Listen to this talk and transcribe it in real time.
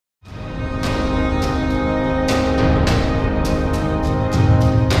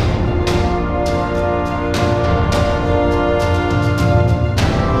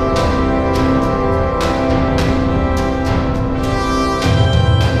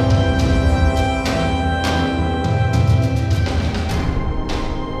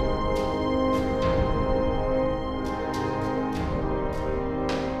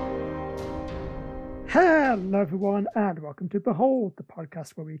everyone, and welcome to Behold, the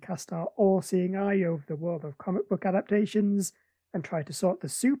podcast where we cast our all-seeing eye over the world of comic book adaptations and try to sort the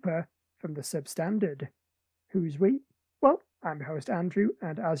super from the substandard. Who's we? Well, I'm your host Andrew,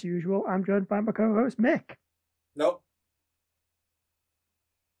 and as usual, I'm joined by my co-host Mick. Nope.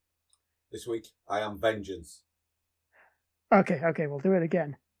 This week, I am Vengeance. Okay, we'll do it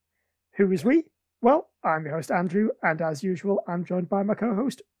again. Who is we? Well, I'm your host Andrew, and as usual, I'm joined by my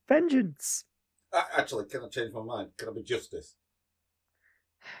co-host Vengeance. Actually, can I change my mind? Can I be Justice?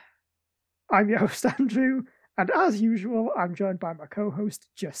 I'm your host Andrew, and as usual, I'm joined by my co-host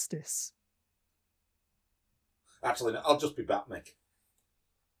Justice. Actually, no, I'll just be Batman.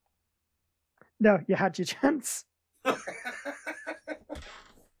 No, you had your chance.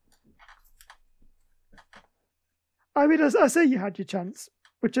 I mean, as I say, you had your chance,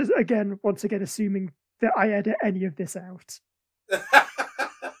 which is, once again, assuming that I edit any of this out.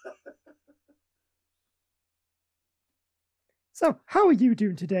 So, how are you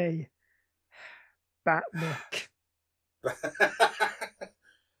doing today, Batnick?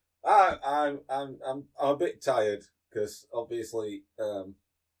 I'm a bit tired because obviously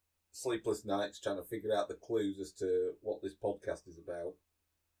sleepless nights trying to figure out the clues as to what this podcast is about,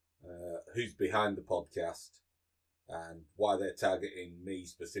 who's behind the podcast, and why they're targeting me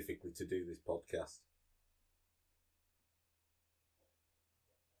specifically to do this podcast.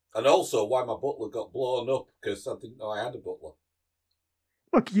 And also why my butler got blown up because I didn't know I had a butler.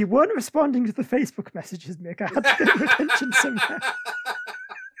 Look, you weren't responding to the Facebook messages, Mick. I had to get your attention somehow.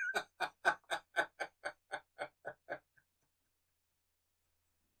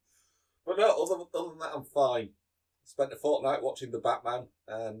 But no, other than that, I'm fine. Spent a fortnight watching The Batman,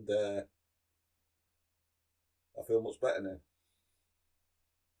 and I feel much better now.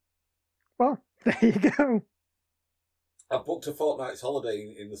 Well, there you go. I've booked a fortnight's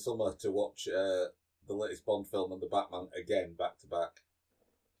holiday in the summer to watch the latest Bond film and The Batman again, back to back.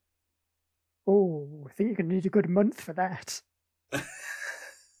 Oh, I think you're going to need a good month for that.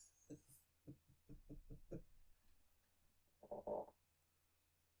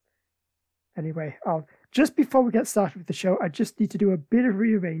 Anyway, just before we get started with the show, I just need to do a bit of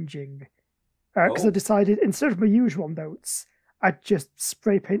rearranging. Because I decided, instead of my usual notes, I'd just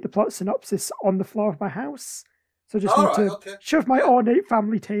spray paint the plot synopsis on the floor of my house. So I just need to shove my ornate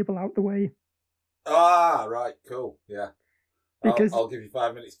family table out the way. Ah, right, cool, yeah. Because I'll give you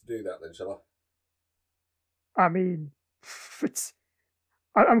 5 minutes to do that then, shall I? I mean,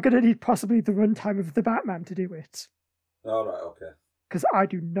 I'm going to need possibly the runtime of The Batman to do it. All right, okay. Because I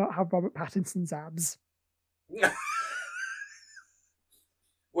do not have Robert Pattinson's abs.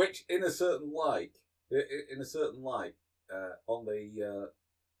 Which, in a certain light, on the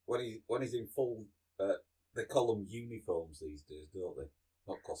when he's in full, they call them uniforms these days, don't they?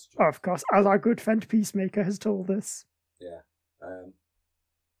 Not costumes. Oh, of course, as our good friend Peacemaker has told us. Yeah.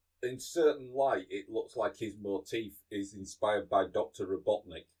 In certain light, it looks like his motif is inspired by Dr.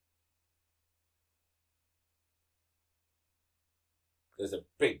 Robotnik. There's a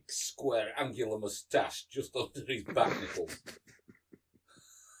big, square, angular moustache just under his back nipples.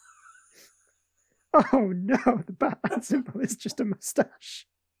 Oh no, the Batman symbol is just a moustache.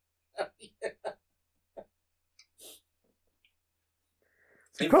 Yeah.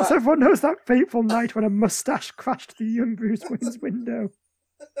 Of course, everyone knows that fateful night when a moustache crashed through young Bruce Wayne's window.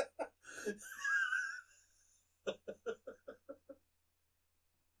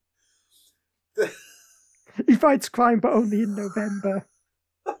 He fights crime, but only in November.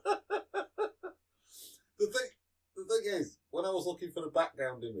 The thing is, when I was looking for the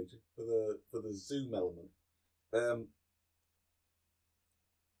background image for the zoom element,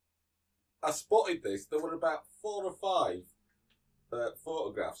 I spotted this. There were about 4 or 5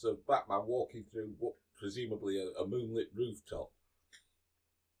 photographs of Batman walking through what presumably a moonlit rooftop,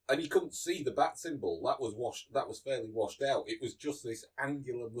 and you couldn't see the bat symbol. That was fairly washed out. It was just this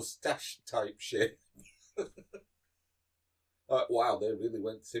angular moustache type shape. Wow, they really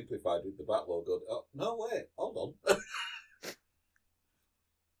went simplified with the bat logo. Oh, no, wait, hold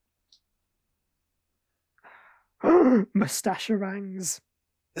on. Moustache-orangs.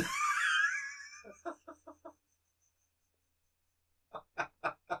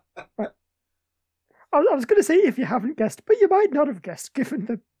 I was going to say if you haven't guessed, but you might not have guessed given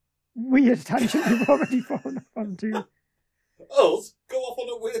the weird tangent you've already fallen off onto. Us? Go off on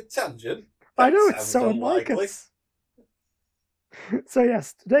a weird tangent? I know, it's so unlike us. So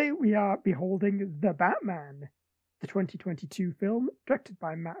yes, today we are beholding The Batman, the 2022 film, directed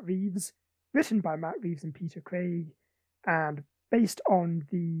by Matt Reeves, written by Matt Reeves and Peter Craig, and based on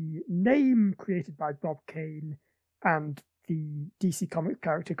the name created by Bob Kane and the DC Comics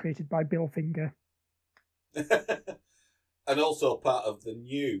character created by Bill Finger. And also part of the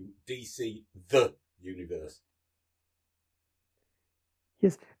new DC The Universe.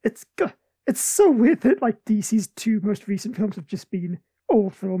 Yes, it's so weird that like DC's two most recent films have just been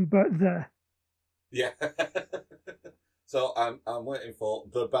old film, but the. Yeah. So I'm waiting for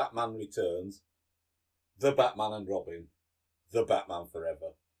The Batman Returns, The Batman and Robin, The Batman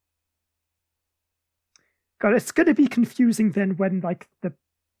Forever. God, it's going to be confusing then when like the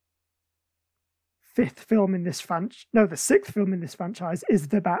the sixth film in this franchise is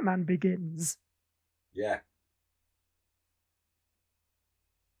The Batman Begins. Yeah.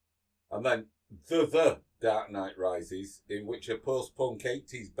 And then The Dark Knight Rises, in which a post-punk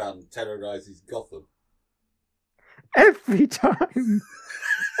 80s band terrorizes Gotham. Every time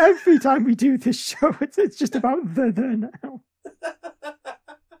we do this show, it's just about the now.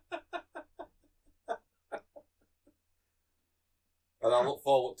 And I look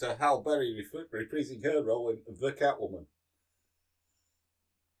forward to Halle Berry reprising her role in The Catwoman.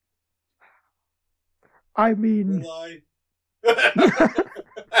 I mean... Will I?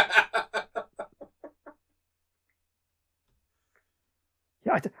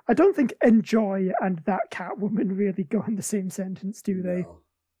 Yeah, I don't think Enjoy and That Catwoman really go in the same sentence, do they?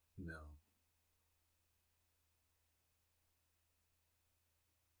 No.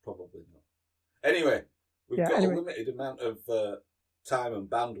 Probably not. Anyway, we've got a limited amount of time and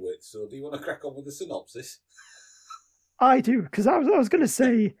bandwidth, so do you want to crack on with the synopsis? I do, because I was going to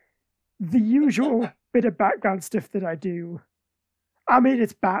say the usual bit of background stuff that I do. I mean,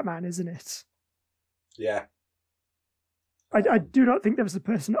 it's Batman, isn't it? Yeah. I do not think there's a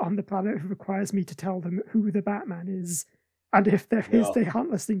person on the planet who requires me to tell them who the Batman is. And if there is, they aren't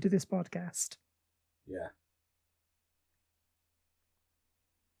listening to this podcast. Yeah.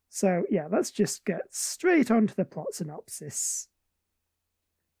 So, yeah, let's just get straight on to the plot synopsis.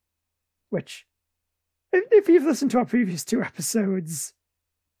 Which, if you've listened to our previous 2 episodes,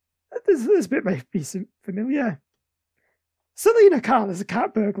 this bit may be familiar. Selina Kyle is a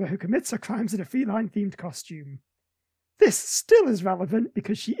cat burglar who commits her crimes in a feline-themed costume. This still is relevant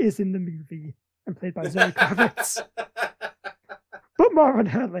because she is in the movie and played by Zoe Kravitz. But more on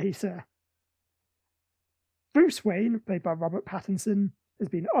her later. Bruce Wayne, played by Robert Pattinson, has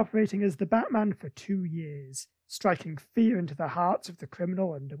been operating as the Batman for 2 years, striking fear into the hearts of the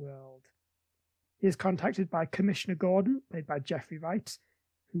criminal underworld. He is contacted by Commissioner Gordon, played by Jeffrey Wright,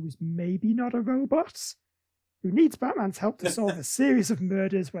 who is maybe not a robot, who needs Batman's help to solve a series of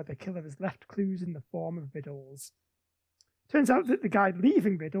murders where the killer has left clues in the form of riddles. Turns out that the guy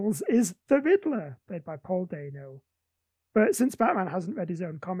leaving riddles is the Riddler, played by Paul Dano. But since Batman hasn't read his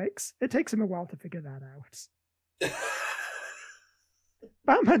own comics, it takes him a while to figure that out.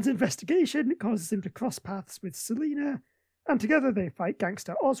 Batman's investigation causes him to cross paths with Selina, and together they fight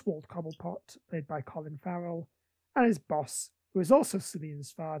gangster Oswald Cobblepot, played by Colin Farrell, and his boss, who is also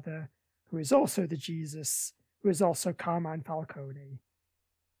Selina's father, who is also the Jesus, who is also Carmine Falcone.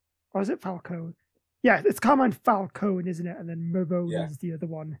 Or is it Falcone? Yeah, it's Carmine Falcone, isn't it? And then Marone is the other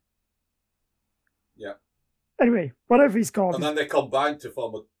one. Yeah. Anyway, whatever he's called. And then they combined to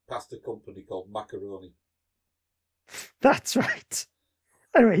form a pasta company called Macaroni. That's right.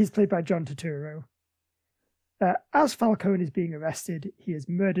 Anyway, he's played by John Turturro. As Falcone is being arrested, he is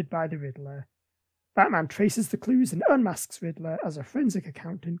murdered by the Riddler. Batman traces the clues and unmasks Riddler as a forensic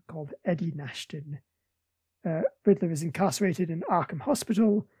accountant called Eddie Nashton. Riddler is incarcerated in Arkham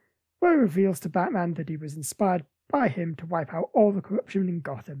Hospital, where it reveals to Batman that he was inspired by him to wipe out all the corruption in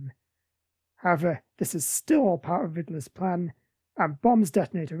Gotham. However, this is still all part of Riddler's plan, and bombs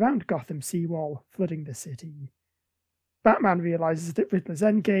detonate around Gotham seawall, flooding the city. Batman realizes that Riddler's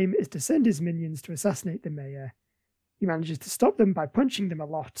endgame is to send his minions to assassinate the mayor. He manages to stop them by punching them a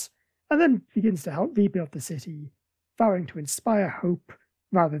lot, and then begins to help rebuild the city, vowing to inspire hope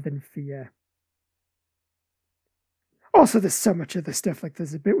rather than fear. Also, there's so much other stuff, like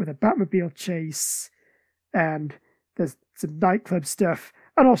there's a bit with a Batmobile chase, and there's some nightclub stuff,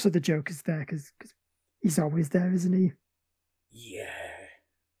 and also the Joker's there, because he's always there, isn't he? Yeah.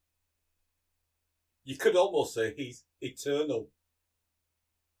 You could almost say he's eternal.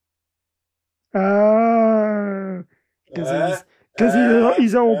 Oh, because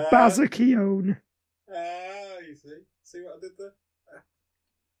he's old Bazakion. You see what I did there?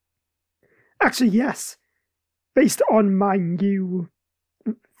 Actually, yes. Based on my new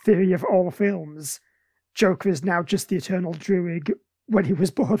theory of all films, Joker is now just the Eternal Druid when he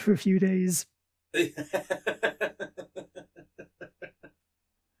was bored for a few days.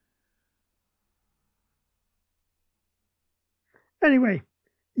 Anyway,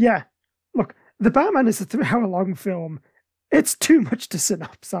 yeah, look, The Batman is a 3-hour-long film. It's too much to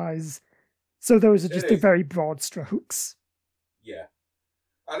synopsize. So those are just the very broad strokes. Yeah.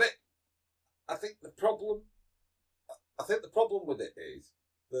 And I think the problem with it is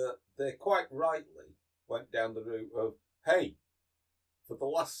that they quite rightly went down the route of, hey, for the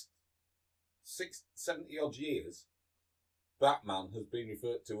last 70 odd years, Batman has been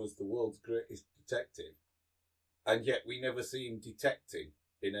referred to as the world's greatest detective, and yet we never see him detecting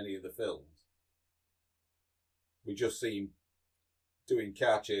in any of the films. We just see him doing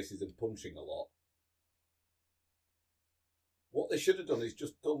car chases and punching a lot. What they should have done is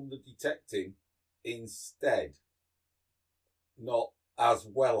just done the detecting instead, not as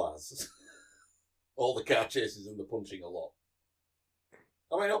well as all the car chases and the punching a lot.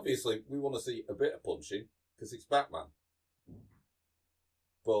 I mean, obviously, we want to see a bit of punching because it's Batman,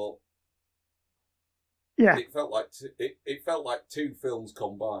 but yeah, it felt like two films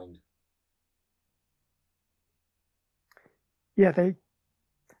combined. Yeah,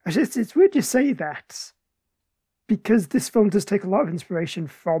 it's weird you say that, because this film does take a lot of inspiration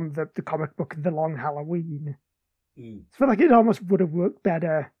from the comic book The Long Halloween. I feel like it almost would have worked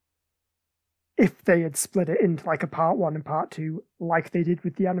better if they had split it into like a part 1 and part 2, like they did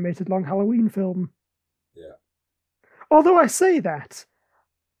with the animated Long Halloween film. Yeah. Although I say that,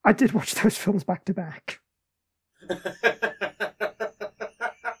 I did watch those films back to back. Well,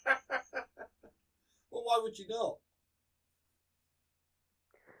 why would you not?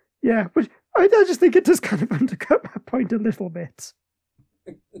 Yeah, but I just think it does kind of undercut my point a little bit.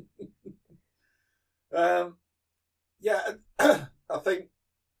 Yeah, I think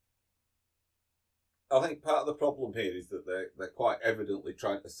part of the problem here is that they're quite evidently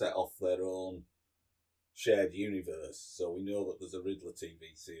trying to set off their own shared universe. So we know that there's a Riddler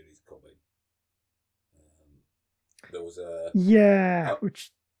TV series coming. There was a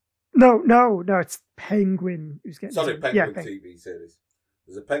no, it's Penguin who's getting Penguin TV series.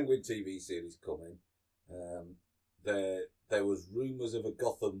 There's a Penguin TV series coming. There was rumours of a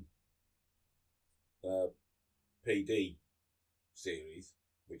Gotham PD series,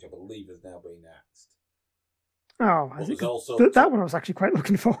 which I believe has now been axed. Oh, I think that one I was actually quite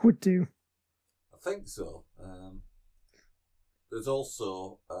looking forward to. I think so. There's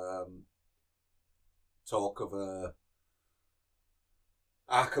also talk of a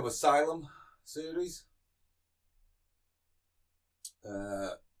Arkham Asylum series,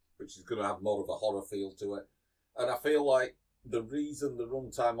 which is going to have more of a horror feel to it. And I feel like the reason the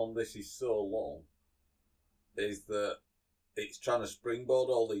runtime on this is so long is that it's trying to springboard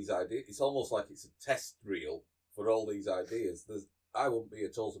all these ideas. It's almost like it's a test reel for all these ideas. I wouldn't be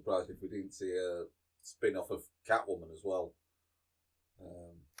at all surprised if we didn't see a spin-off of Catwoman as well.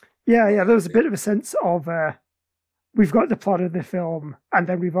 There was a bit of a sense of we've got the plot of the film, and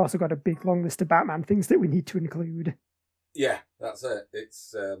then we've also got a big long list of Batman things that we need to include. Yeah, that's it.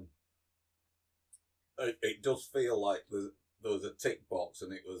 It's it does feel like there was a tick box,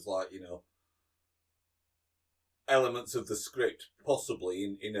 and it was like, elements of the script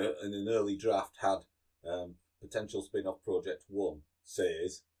possibly in an early draft had potential spin-off Project 1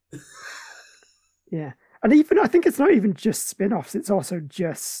 says. Yeah, and even I think it's not even just spin-offs; it's also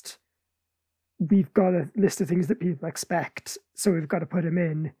just we've got a list of things that people expect, so we've got to put them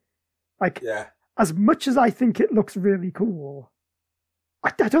in. As much as I think it looks really cool,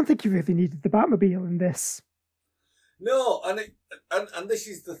 I don't think you really needed the Batmobile in this. No, and this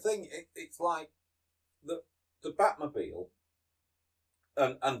is the thing. It's like the Batmobile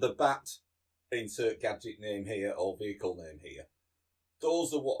and the Bat insert gadget name here or vehicle name here.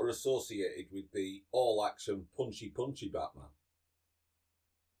 Those are what are associated with the all-action punchy Batman.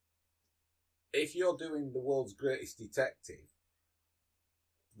 If you're doing the world's greatest detective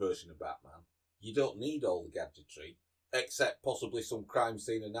version of Batman, you don't need all the gadgetry, except possibly some crime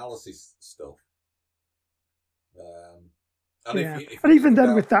scene analysis stuff. And even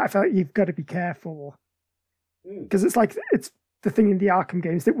then, with that, I felt like you've got to be careful. Because it's the thing in the Arkham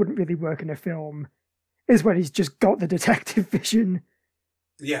games that wouldn't really work in a film is when he's just got the detective vision.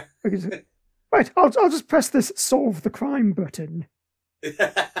 Yeah. Right, I'll just press this solve the crime button.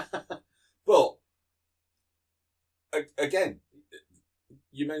 But, again,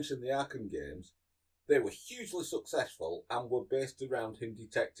 you mentioned the Arkham games. They were hugely successful and were based around him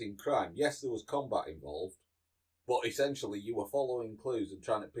detecting crime. Yes, there was combat involved, but essentially you were following clues and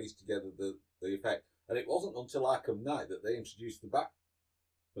trying to piece together the effect. And it wasn't until Arkham Knight that they introduced the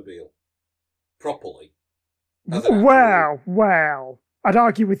Batmobile properly. Wow. I'd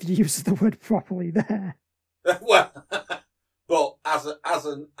argue with the use of the word properly there. Well, but as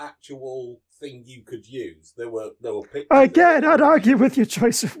an actual thing you could use, there were pictures. Again, I'd argue with your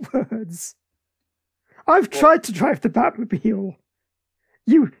choice of words. I've tried to drive the Batmobile.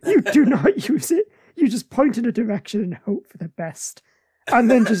 You do not use it. You just point in a direction and hope for the best.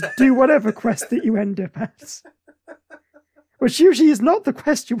 And then just do whatever quest that you end up at. Which usually is not the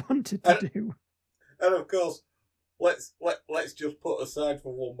quest you wanted to do. And of course, let's just put aside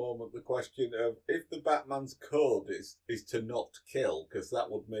for one moment the question of if the Batman's code is to not kill, because that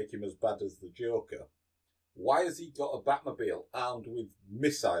would make him as bad as the Joker. Why has he got a Batmobile armed with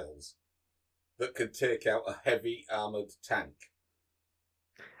missiles that can take out a heavy armoured tank?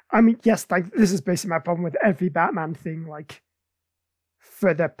 I mean, yes, like this is basically my problem with every Batman thing, like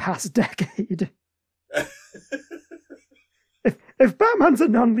for the past decade. If Batman's a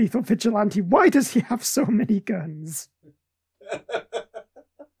non-lethal vigilante, why does he have so many guns?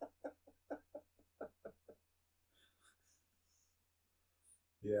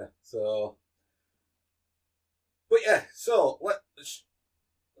 Yeah, so... But yeah, so,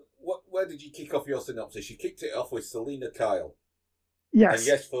 where did you kick off your synopsis? You kicked it off with Selina Kyle. Yes. And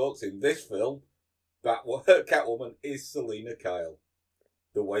yes, folks, in this film, Catwoman is Selina Kyle.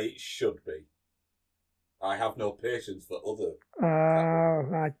 The way it should be. I have no patience for other...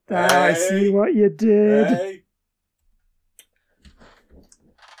 Oh, I see what you did. Hey.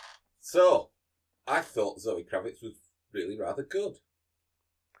 So, I thought Zoe Kravitz was really rather good.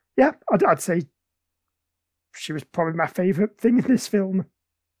 Yeah, I'd say she was probably my favourite thing in this film.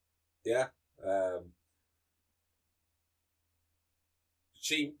 Yeah.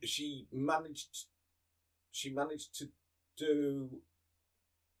 She managed to do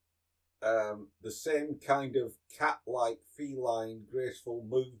the same kind of cat-like, feline, graceful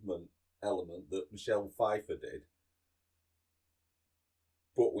movement element that Michelle Pfeiffer did,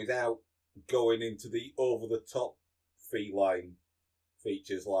 but without going into the over-the-top feline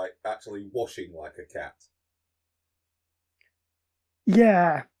features like actually washing like a cat.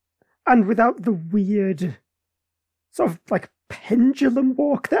 Yeah, and without the weird sort of like pendulum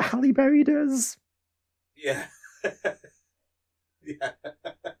walk that Halle Berry does. Yeah. Yeah.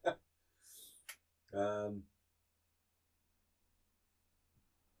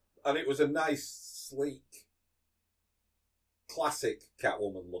 And it was a nice, sleek, classic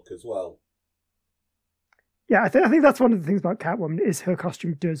Catwoman look as well. Yeah, I think that's one of the things about Catwoman is her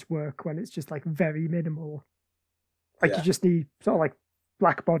costume does work when it's just like very minimal. Like you just need sort of like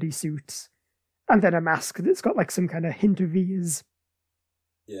black bodysuits and then a mask that's got like some kind of hint of ears.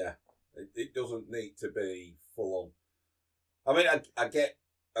 Yeah, it doesn't need to be full on. I mean, I get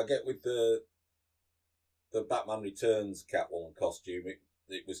with the Batman Returns Catwoman costume,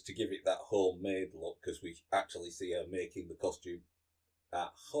 it was to give it that homemade look because we actually see her making the costume at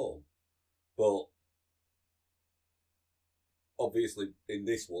home. But obviously, in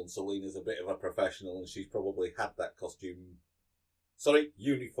this one, Selina's a bit of a professional and she's probably had that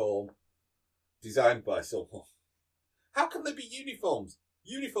uniform designed by someone. How can there be uniforms?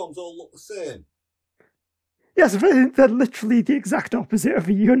 Uniforms all look the same. Yes, they're literally the exact opposite of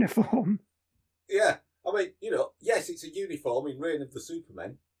a uniform. Yeah, I mean, yes, it's a uniform in Reign of the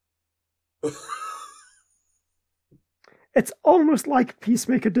Supermen. It's almost like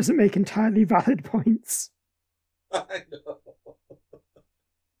Peacemaker doesn't make entirely valid points. I know.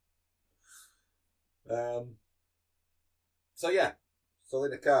 So yeah,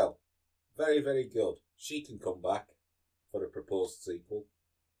 Selina Kyle, very, very good. She can come back for a proposed sequel.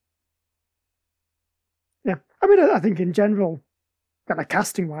 Yeah, I mean, I think in general, kind of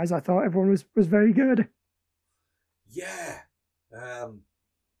casting-wise, I thought everyone was very good. Yeah.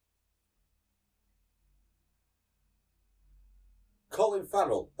 Colin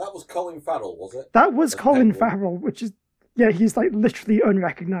Farrell. That was Colin Farrell, was it? That was Colin Farrell, which is, yeah, he's like literally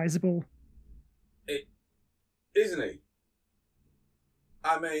unrecognisable. Isn't he?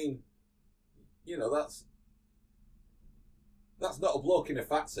 I mean, that's not a bloke in a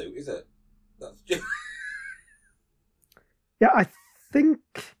fat suit, is it? That's just... Yeah, I think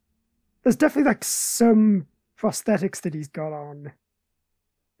there's definitely like some prosthetics that he's got on.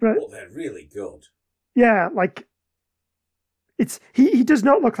 But they're really good. Yeah, like he does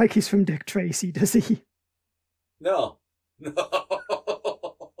not look like he's from Dick Tracy, does he? No.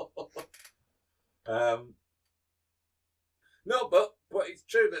 No, but it's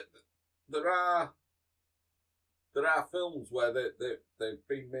true that there are films where they've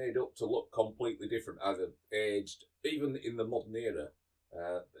been made up to look completely different, either aged, even in the modern era.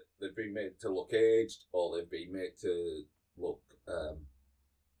 They've been made to look aged, or they've been made to look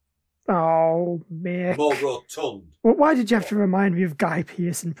oh, Mick. more rotund. Well, why did you have to remind me of Guy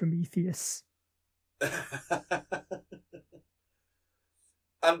Pearce in Prometheus?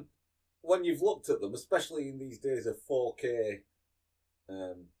 And when you've looked at them, especially in these days of 4K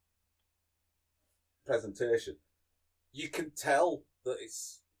presentation, you can tell that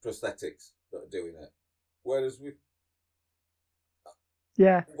it's prosthetics that are doing it. Whereas with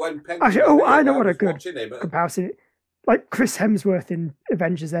when Penguin Actually, appeared, I know what a good him, comparison. Like Chris Hemsworth in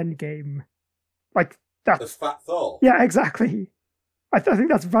Avengers Endgame, like that. As Fat Thor. Yeah, exactly. I think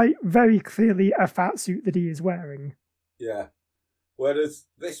that's very clearly a fat suit that he is wearing. Yeah. Whereas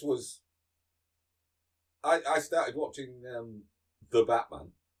this was, I started watching The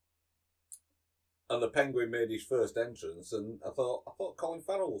Batman, and the Penguin made his first entrance, and I thought Colin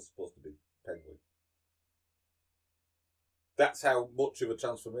Farrell was supposed to be Penguin. That's how much of a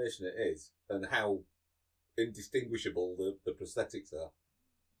transformation it is, and how indistinguishable the prosthetics are.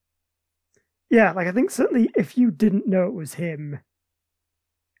 Yeah, like I think certainly if you didn't know it was him,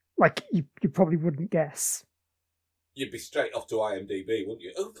 like you probably wouldn't guess. You'd be straight off to IMDb, wouldn't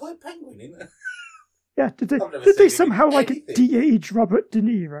you? Oh, play Penguin in there. Yeah, did they somehow like de-age Robert De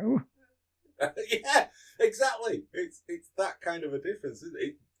Niro? Yeah, exactly. It's that kind of a difference, isn't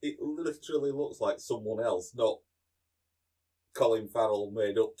it? It literally looks like someone else, not Colin Farrell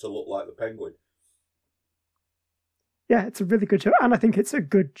made up to look like the Penguin. Yeah, it's a really good show, and I think it's a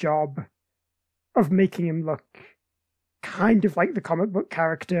good job of making him look kind of like the comic book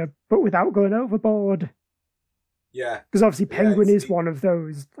character, but without going overboard. Yeah. Because obviously Penguin is one of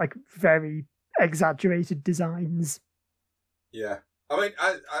those, like, very exaggerated designs. Yeah. I mean,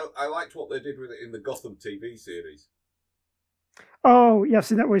 I liked what they did with it in the Gotham TV series. Oh, yeah, I've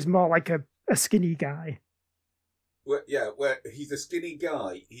seen that where he's more like a skinny guy. Where he's a skinny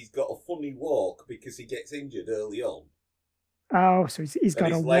guy, he's got a funny walk because he gets injured early on. Oh, so he's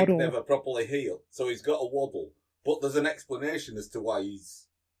got a waddle. His leg never properly healed, so he's got a waddle. But there's an explanation as to why he's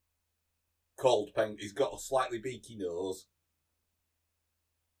called Penguin. He's got a slightly beaky nose,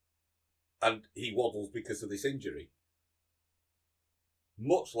 and he waddles because of this injury.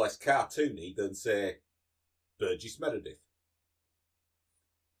 Much less cartoony than, say, Burgess Meredith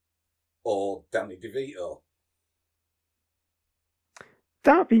or Danny DeVito.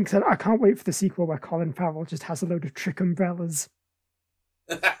 That being said, I can't wait for the sequel where Colin Farrell just has a load of trick umbrellas.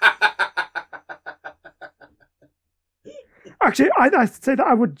 Actually, I'd say that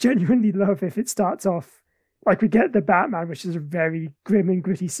I would genuinely love if it starts off like we get the Batman, which is a very grim and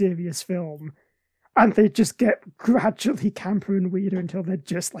gritty, serious film, and they just get gradually camper and weirder until they're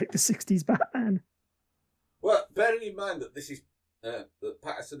just like the 60s Batman. Well, bearing in mind that this is that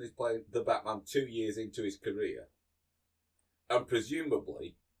Patterson is playing the Batman 2 years into his career, and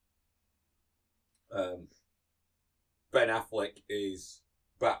presumably Ben Affleck is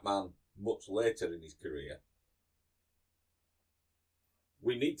Batman much later in his career.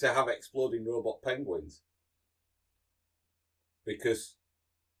 We need to have exploding robot penguins, because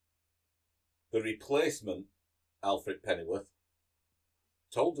the replacement, Alfred Pennyworth,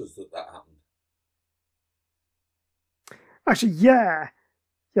 told us that happened. Actually, yeah,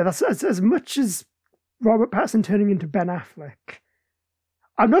 that's as much as Robert Pattinson turning into Ben Affleck.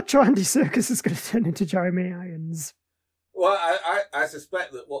 I'm not sure Andy Serkis is going to turn into Jeremy Irons. Well, I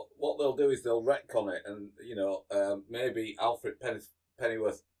suspect that what they'll do is they'll retcon it, and maybe Alfred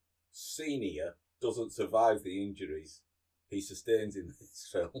Pennyworth Senior doesn't survive the injuries he sustains in this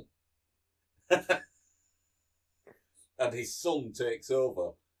film, and his son takes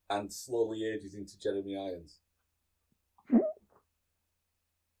over and slowly ages into Jeremy Irons.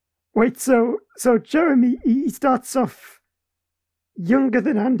 Wait, so Jeremy, he starts off younger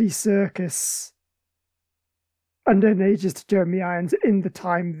than Andy Serkis and then ages to Jeremy Irons in the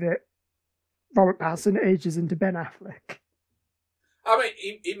time that Robert Pattinson ages into Ben Affleck. I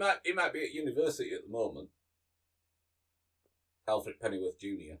mean, he might be at university at the moment. Alfred Pennyworth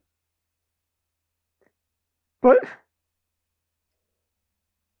Jr.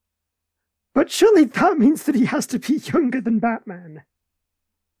 But surely that means that he has to be younger than Batman.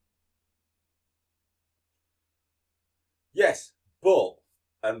 Yes, but,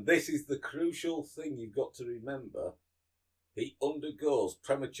 and this is the crucial thing you've got to remember, he undergoes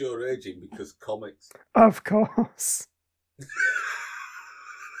premature aging because comics. Of course.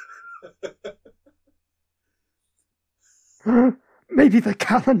 Maybe the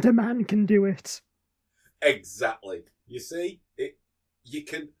Calendar Man can do it. Exactly. You see, you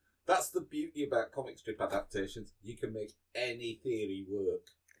can. That's the beauty about comic strip adaptations. You can make any theory work.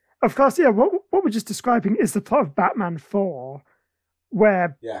 Of course, yeah. What we're just describing is the plot of Batman 4,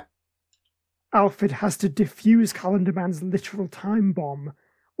 where Alfred has to defuse Calendar Man's literal time bomb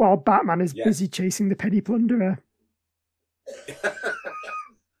while Batman is busy chasing the Penny Plunderer.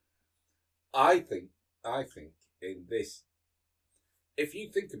 I think in this, if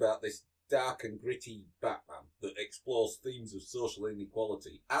you think about this dark and gritty Batman that explores themes of social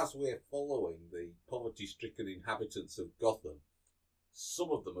inequality, as we're following the poverty-stricken inhabitants of Gotham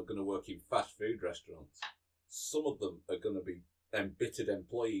Some of them are going to work in fast food restaurants. Some of them are going to be embittered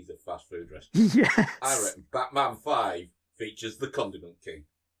employees of fast food restaurants. Yes. I reckon Batman 5 features the Condiment King.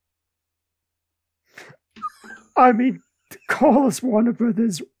 I mean, call us Warner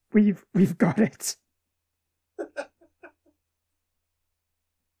Brothers. We've got it.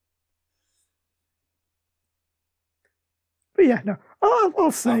 But yeah, no,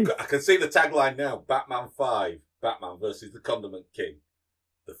 I'll say... I can see the tagline now. Batman 5. Batman versus the Condiment King.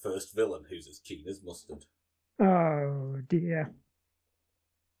 The first villain who's as keen as mustard. Oh, dear.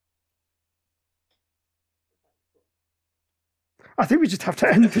 I think we just have to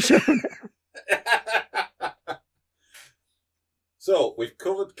end the show now. So, we've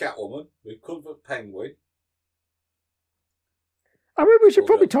covered Catwoman. We've covered Penguin. I mean, we should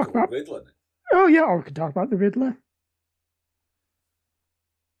probably talk about... Riddler. Oh, yeah, or we can talk about the Riddler.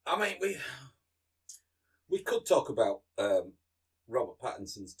 I mean, we could talk about Robert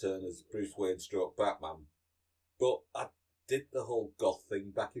Pattinson's turn as Bruce Wayne stroke Batman, but I did the whole goth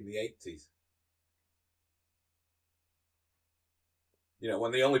thing back in the 80s. You know,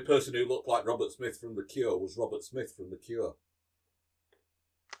 when the only person who looked like Robert Smith from The Cure was Robert Smith from The Cure.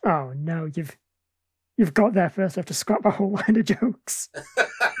 Oh, no, you've got there first. I have to scrap a whole line of jokes.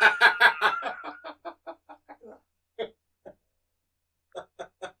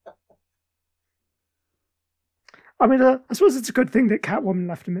 I mean, I suppose it's a good thing that Catwoman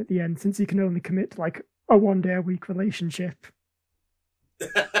left him at the end, since he can only commit to, like, a one-day-a-week relationship.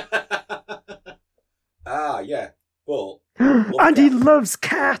 Yeah, but... And he loves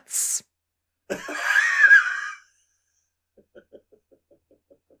cats!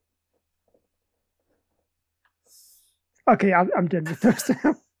 Okay, I'm done with those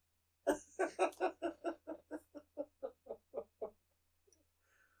now.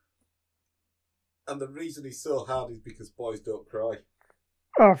 And the reason he's so hard is because boys don't cry.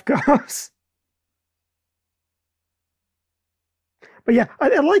 Oh, of course. But yeah, I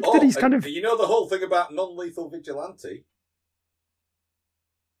like that he's kind of... You know the whole thing about non-lethal vigilante?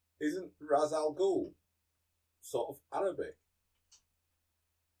 Isn't Ra's al Ghul sort of Arabic?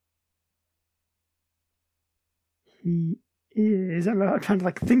 He is. I'm trying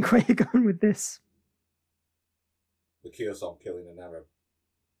to think where you're going with this. The Cure song Killing an Arab.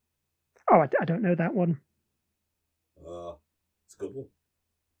 Oh, I don't know that one. It's a good one.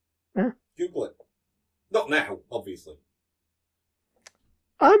 Huh? Google it. Not now, obviously.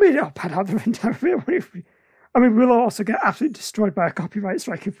 I mean, I'll pad out the entire bit. I mean, we'll also get absolutely destroyed by a copyright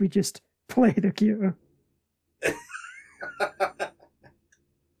strike if we just play The Cure.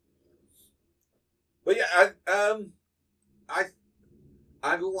 But yeah,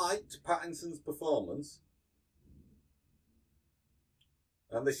 I liked Pattinson's performance.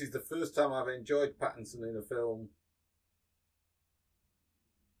 And this is the first time I've enjoyed Pattinson in a film.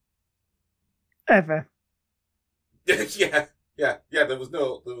 Ever. Yeah. There was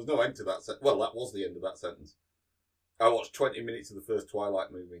no end to that. Well, that was the end of that sentence. I watched 20 minutes of the first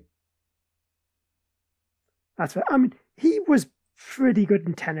Twilight movie. That's right. I mean, he was pretty good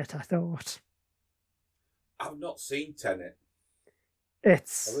in Tenet, I thought. I've not seen Tenet. I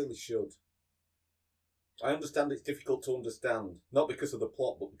really should. I understand it's difficult to understand, not because of the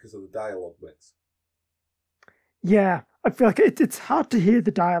plot, but because of the dialogue bits. Yeah, I feel like it's hard to hear the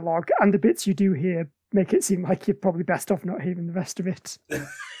dialogue, and the bits you do hear make it seem like you're probably best off not hearing the rest of it.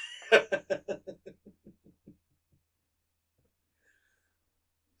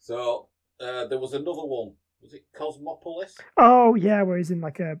 So, there was another one. Was it Cosmopolis? Oh, yeah, where he's in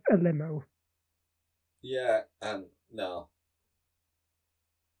like a limo. Yeah, and no.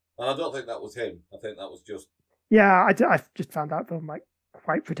 And I don't think that was him. I think that was just... Yeah, I just found that film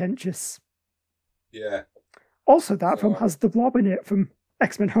quite pretentious. Yeah. Also, that film has the Blob in it from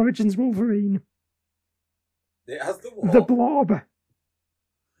X-Men Origins Wolverine. It has the what? The Blob.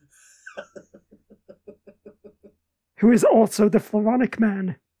 Who is also the Floronic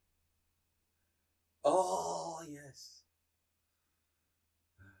Man. Oh, yes.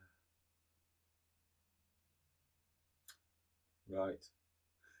 Right.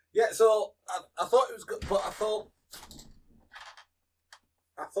 Yeah, so I thought it was good, but I thought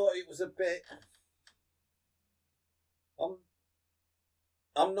it was a bit...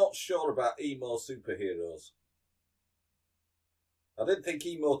 I'm not sure about emo superheroes. I didn't think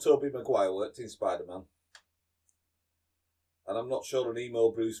emo Tobey Maguire worked in Spider-Man. And I'm not sure an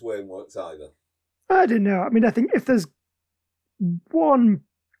emo Bruce Wayne works either. I don't know. I mean, I think if there's one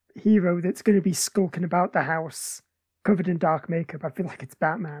hero that's going to be skulking about the house covered in dark makeup, I feel like it's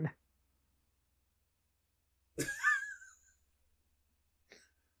Batman.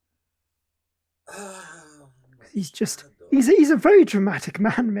 He's He's a very dramatic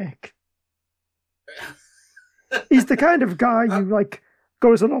man, Mick. He's the kind of guy who like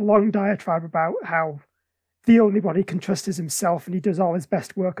goes on a long diatribe about how the only one he can trust is himself, and he does all his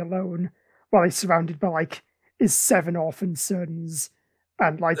best work alone, while he's surrounded by like his 7 orphan sons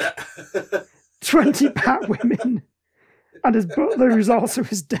and like 20 bat women, and his butler is also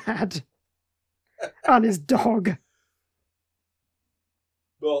his dad, and his dog,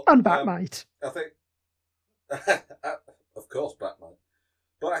 and Batmite. I think, of course, Batman.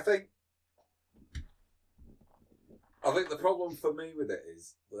 But I think the problem for me with it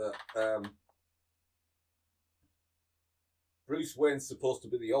is that Bruce Wayne's supposed to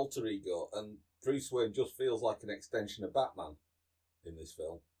be the alter ego, and Bruce Wayne just feels like an extension of Batman in this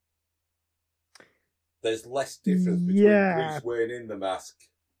film. There's less difference between Bruce Wayne in the mask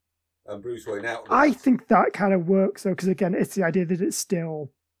and Bruce Wayne out of the mask. I think that kind of works, though, because again, it's the idea that it's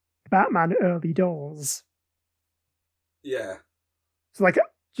still Batman early doors. Yeah. So, like,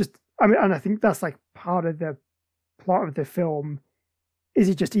 and I think that's like part of the plot of the film, is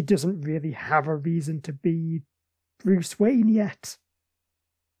he doesn't really have a reason to be Bruce Wayne yet.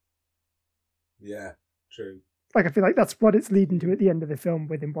 Yeah, true. Like, I feel like that's what it's leading to at the end of the film,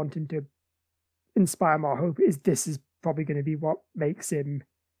 with him wanting to inspire more hope, is this is probably going to be what makes him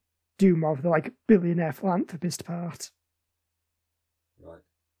do more of the, like, billionaire philanthropist part. Right.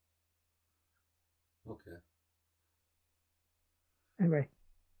 Okay. Anyway.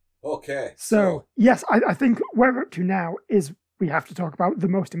 Okay. So yes, I think where we're up to now is we have to talk about the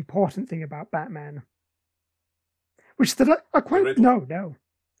most important thing about Batman. Which is that I quite... No.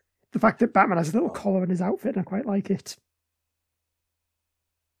 The fact that Batman has a little collar on his outfit, and I quite like it.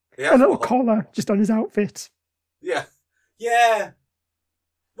 A little collar just on his outfit. Yeah. Yeah.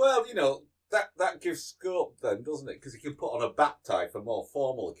 Well, that gives scope then, doesn't it? Because he can put on a bat tie for more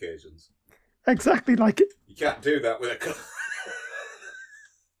formal occasions. Exactly like it. You can't do that with a collar.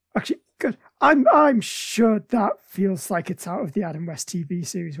 Actually, good. I'm sure that feels like it's out of the Adam West TV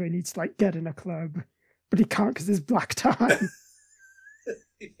series where he needs to like get in a club, but he can't because there's black tie.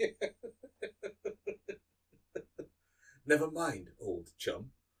 Never mind, old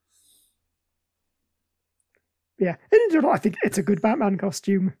chum. Yeah, in general, I think it's a good Batman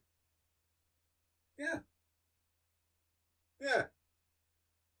costume. Yeah. Yeah.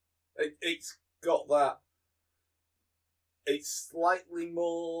 It's got that. It's slightly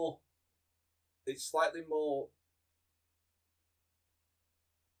more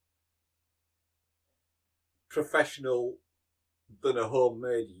professional than a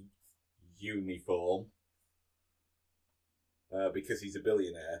homemade uniform, because he's a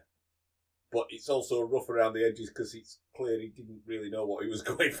billionaire. But it's also rough around the edges because it's clear he didn't really know what he was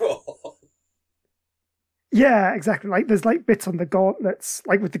going for. Yeah, exactly. Like there's like bits on the gauntlets,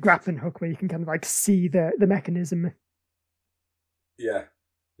 like with the grappling hook, where you can kind of like see the mechanism. Yeah.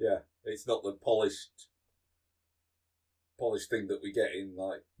 It's not the polished thing that we get in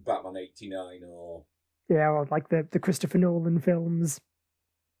like Batman '89 or like the Christopher Nolan films.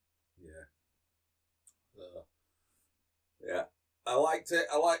 Yeah, I liked it.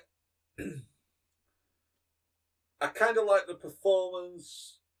 I kind of like the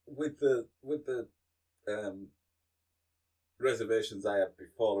performance with the reservations I had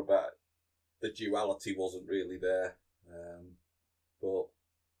before about the duality wasn't really there, but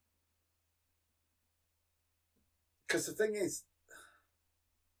because the thing is,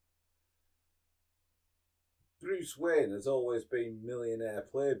 Bruce Wayne has always been millionaire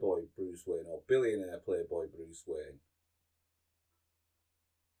playboy Bruce Wayne or billionaire playboy Bruce Wayne.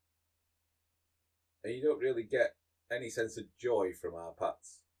 And you don't really get any sense of joy from our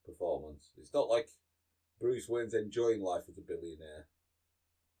Pat's performance. It's not like Bruce Wayne's enjoying life as a billionaire.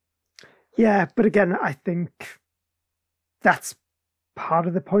 Yeah, but again, I think that's part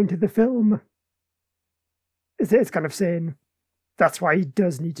of the point of the film. It's kind of saying that's why he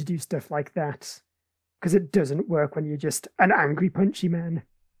does need to do stuff like that. Because it doesn't work when you're just an angry, punchy man.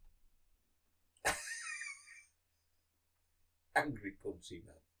 Angry, punchy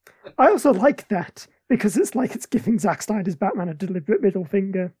man. I also like that, because it's like it's giving Zack Snyder's Batman a deliberate middle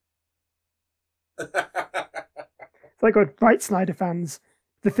finger. It's like, right, Snyder fans,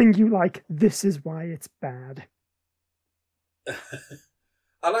 the thing you like, this is why it's bad.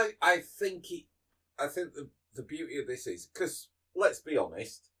 And I think the beauty of this is, because let's be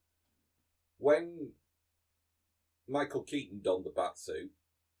honest, when Michael Keaton donned the Batsuit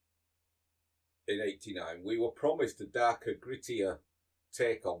in '89, we were promised a darker, grittier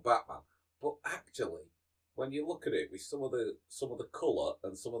take on Batman. But actually, when you look at it with some of the colour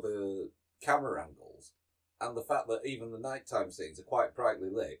and some of the camera angles, and the fact that even the nighttime scenes are quite brightly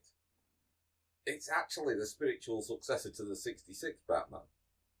lit, it's actually the spiritual successor to the 66 Batman.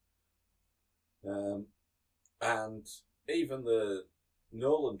 And even the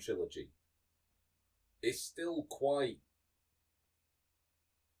Nolan trilogy is still quite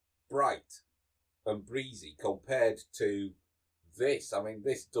bright and breezy compared to this. I mean,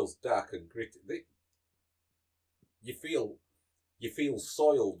 this does dark and gritty. You feel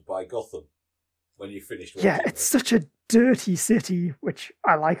soiled by Gotham when you finish watching Yeah, it's such a dirty city, which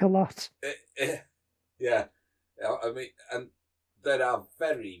I like a lot. Yeah. I mean, and there are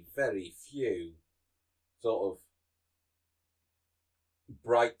very, very few sort of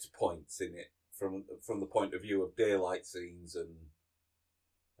bright points in it from the point of view of daylight scenes and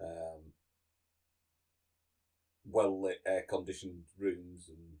well-lit, air-conditioned rooms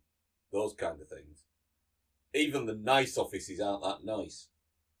and those kind of things. Even the nice offices aren't that nice.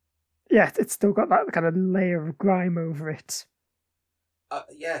 Yeah, it's still got that kind of layer of grime over it.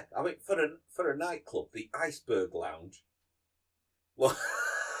 Yeah, I mean, for a nightclub, the Iceberg Lounge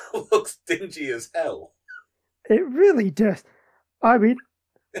looks dingy as hell. It really does. I mean,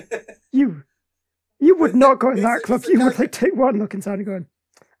 you would not go in that club. You would like take one look inside and going,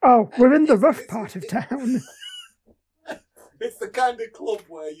 "Oh, we're in the rough part of town." It's the kind of club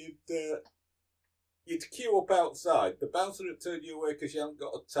where you'd queue up outside. The bouncer would turn you away because you haven't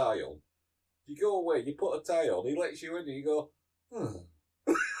got a tie on. You go away, you put a tie on, he lets you in, and you go,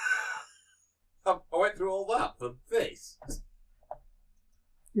 I went through all that for this.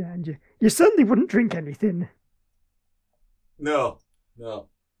 Yeah, and you certainly wouldn't drink anything. No.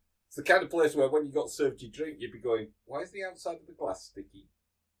 It's the kind of place where when you got served your drink, you'd be going, why is the outside of the glass sticky?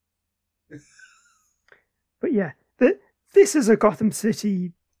 But yeah, this is a Gotham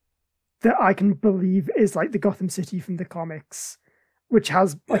City that I can believe is like the Gotham City from the comics, which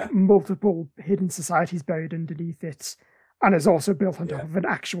has multiple hidden societies buried underneath it, and is also built on top of an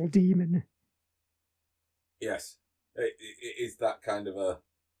actual demon. Yes, it is that kind of a.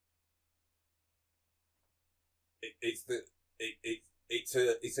 It's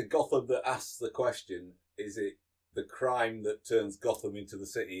a Gotham that asks the question: is it the crime that turns Gotham into the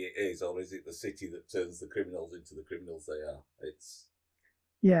city it is, or is it the city that turns the criminals into the criminals they are?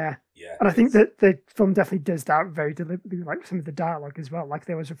 Yeah, and I think that the film definitely does that very deliberately, like some of the dialogue as well. Like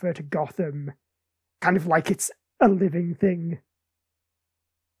they always refer to Gotham kind of like it's a living thing.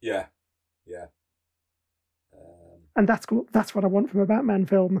 Yeah. And that's cool. That's what I want from a Batman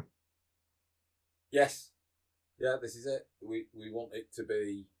film. Yes. Yeah, this is it. We want it to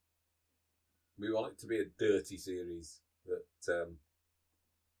be. We want it to be a dirty series that.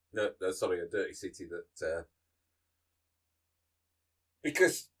 A dirty city that.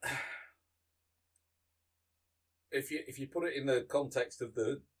 Because if you put it in the context of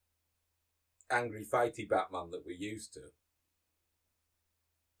the angry, fighty Batman that we're used to,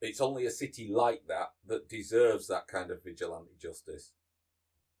 it's only a city like that deserves that kind of vigilante justice.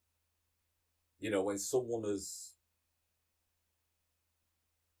 You know, when someone as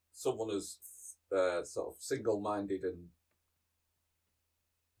sort of single-minded and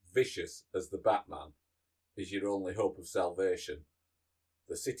vicious as the Batman is your only hope of salvation,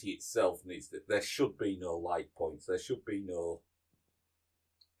 the city itself needs that. There should be no light points. There should be no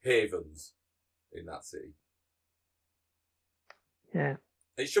havens in that city. Yeah.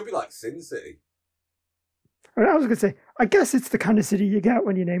 It should be like Sin City. I was going to say, I guess it's the kind of city you get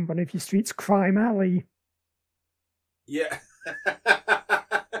when you name one of your streets Crime Alley. Yeah.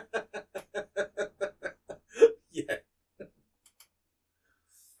 Yeah.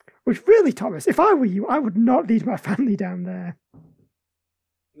 Which really, Thomas, if I were you, I would not lead my family down there.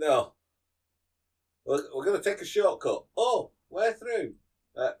 No. We're going to take a shortcut. Oh, where through?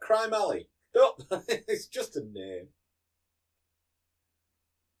 Crime Alley. No, it's just a name.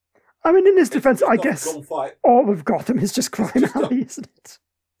 I mean, in his defense, I guess gunfight. All of Gotham is just Crime Alley, isn't it?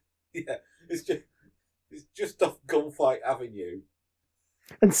 Yeah, it's just off Gunfight Avenue.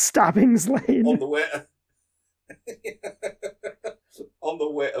 And Stabbings Lane. On the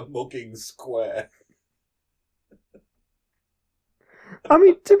way to Mugging Square. I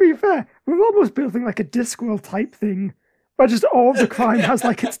mean, to be fair, we're almost building like a Discworld type thing, where just all the crime has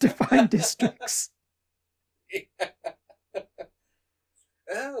like its defined districts. Yeah.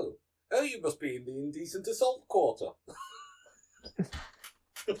 Oh, you must be in the Indecent Assault Quarter.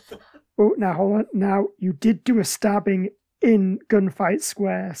 Oh, now hold on. Now, you did do a stabbing in Gunfight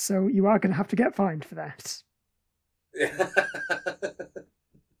Square, so you are going to have to get fined for that. Yeah.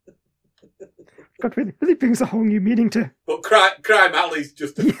 God, really brings a whole new meaning to... But Crime Alley's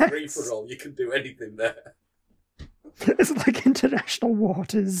just a free-for-all. You can do anything there. It's like international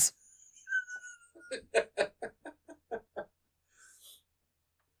waters.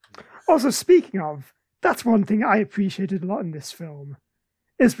 Also, speaking of, that's one thing I appreciated a lot in this film,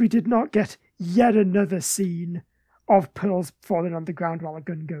 is we did not get yet another scene of Pearls falling on the ground while a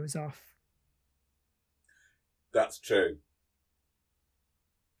gun goes off. That's true.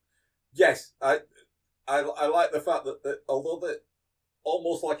 Yes, I like the fact that although that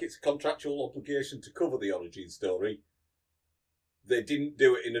almost like it's a contractual obligation to cover the origin story, they didn't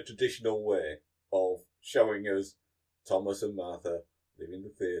do it in a traditional way of showing us Thomas and Martha leaving the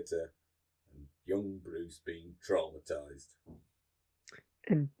theatre and young Bruce being traumatised.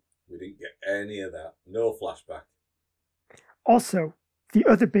 And we didn't get any of that. No flashback. Also, the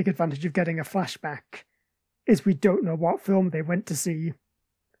other big advantage of getting a flashback is we don't know what film they went to see,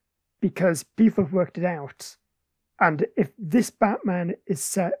 because people have worked it out. And if this Batman is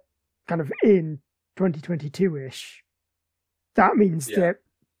set kind of in 2022-ish, that means that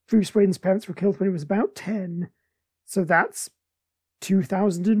Bruce Wayne's parents were killed when he was about 10. So that's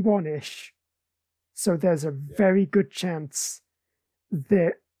 2001-ish. So there's a very good chance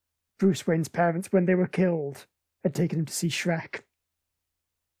that Bruce Wayne's parents, when they were killed, had taken him to see Shrek.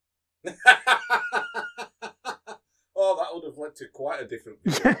 Oh, that would have led to quite a different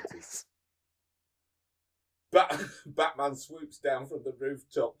view. Yes. Batman swoops down from the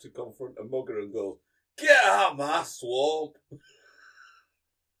rooftop to confront a mugger and goes, "Get out of my swamp!" And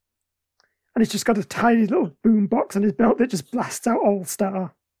he's just got a tiny little boom box on his belt that just blasts out All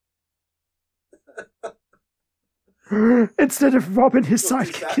Star. Instead of Robin, his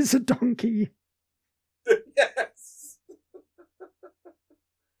sidekick is a donkey. Yes.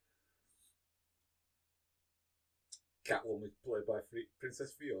 Catwoman is played by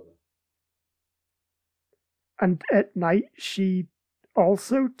Princess Fiona. And at night, she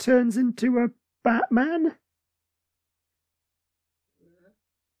also turns into a Batman. Yeah.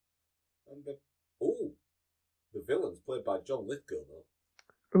 And the villain's played by John Lithgow,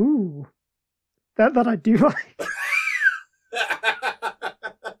 though. Ooh, that I do like.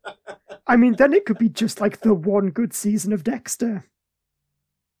 I mean, then it could be just like the one good season of Dexter.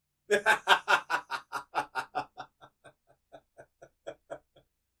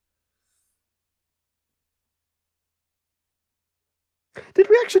 Did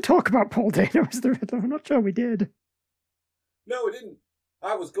we actually talk about Paul Dano as the Riddler? I'm not sure we did. No, we didn't.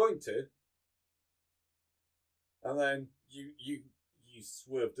 I was going to. And then you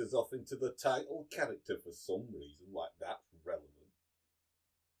swerved us off into the title character for some reason. Like, that's relevant.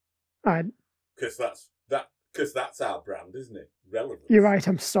 Because that's our brand, isn't it? Relevant. You're right,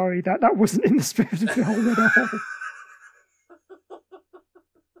 I'm sorry. That wasn't in the spirit of the film at all.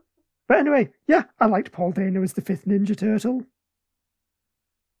 But anyway, yeah, I liked Paul Dano as the fifth Ninja Turtle.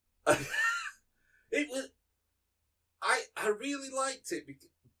 It was. I really liked it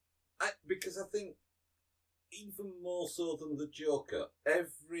because I think even more so than the Joker,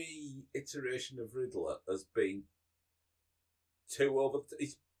 every iteration of Riddler has been too over.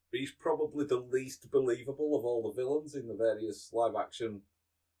 He's probably the least believable of all the villains in the various live action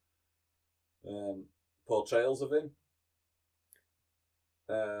portrayals of him.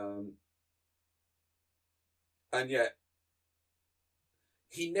 And yet,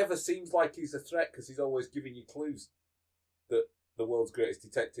 he never seems like he's a threat because he's always giving you clues that the world's greatest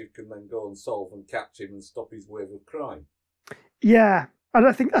detective can then go and solve and catch him and stop his wave of crime. Yeah, and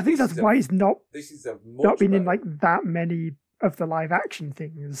I think that's why he's not been in like that many of the live action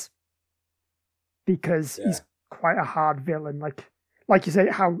things, because he's quite a hard villain. Like you say,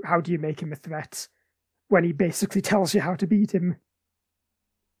 how do you make him a threat when he basically tells you how to beat him?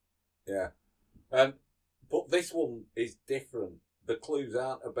 Yeah, but this one is different. The clues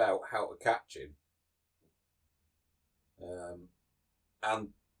aren't about how to catch him. And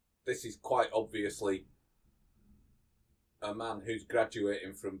this is quite obviously a man who's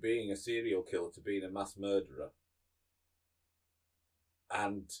graduating from being a serial killer to being a mass murderer.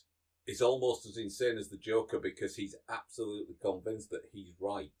 And is almost as insane as the Joker because he's absolutely convinced that he's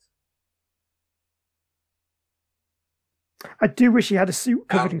right. I do wish he had a suit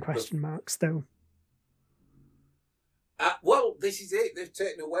covered in question marks, though. Well, this is it. They've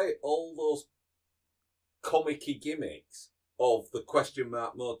taken away all those comic-y gimmicks of the question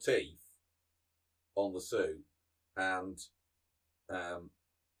mark motif on the suit and the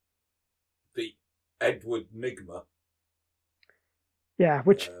Edward Nigma. Yeah,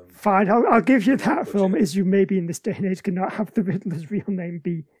 which, fine, I'll give you that film, is you maybe in this day and age cannot have the Riddler's real name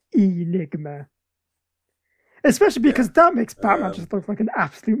be Enigma. Especially because that makes Batman just look like an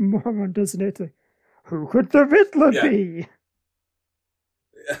absolute moron, doesn't it? Who could the Riddler be?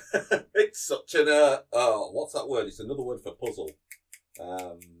 It's such an what's that word? It's another word for puzzle.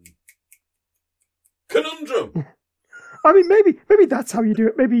 Conundrum. I mean, maybe that's how you do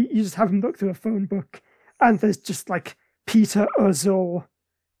it. Maybe you just have him look through a phone book, and there's just like Peter Uzzle,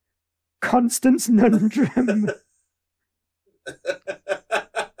 Constance Nundrum.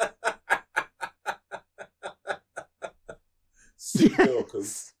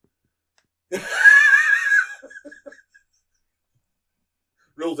 Yes.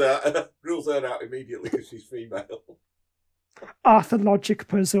 Rules her out immediately because she's female. Arthur Logic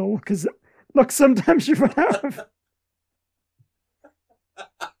Puzzle, because look, sometimes you run out of.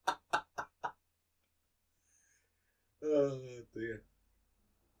 Oh dear.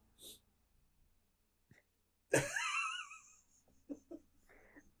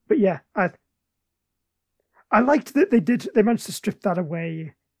 But yeah, I liked that they managed to strip that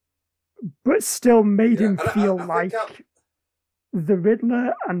away, but still made him feel like the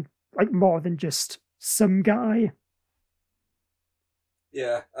Riddler and like more than just some guy.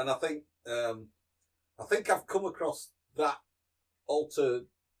 Yeah, and I think I've come across that alter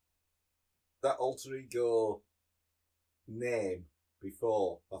ego name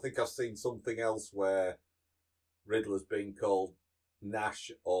before. I think I've seen something else where Riddler's being called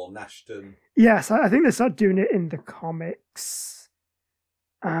Nash or Nashton. Yes, I think they started doing it in the comics.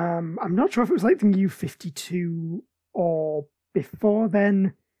 I'm not sure if it was like the New 52 or before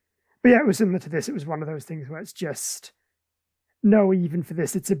then. But yeah, it was similar to this. It was one of those things where it's just, no, even for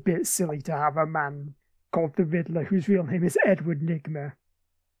this, it's a bit silly to have a man called the Riddler whose real name is Edward Nygma.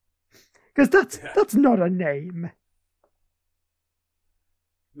 Because that's not a name.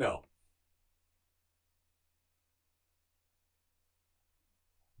 No.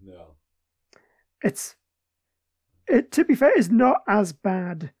 No. To be fair, it's not as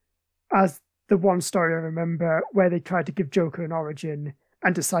bad as the one story I remember where they tried to give Joker an origin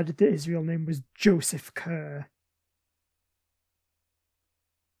and decided that his real name was Joseph Kerr.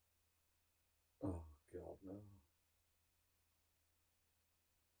 Oh, God, no.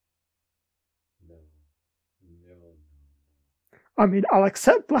 No. I mean, I'll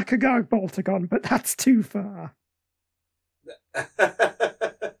accept Blackagar Boltagon, but that's too far.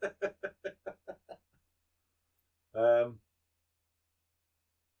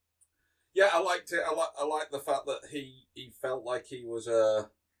 Yeah, I liked it. I like the fact that he felt like he was a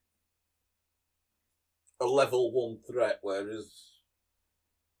level 1 threat, whereas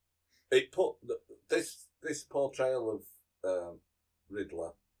it put this portrayal of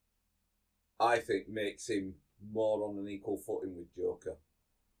Riddler, I think, makes him more on an equal footing with Joker,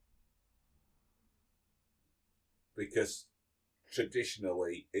 because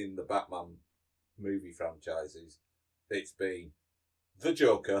traditionally in the Batman movie franchises, it's been the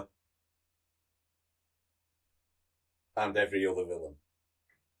Joker and every other villain.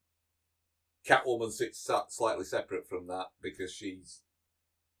 Catwoman sits slightly separate from that because she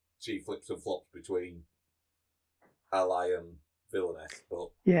flips and flops between ally and villainess. But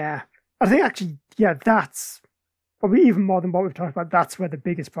yeah, I think actually, yeah, that's probably even more than what we've talked about. That's where the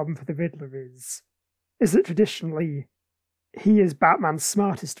biggest problem for the Riddler is that traditionally he is Batman's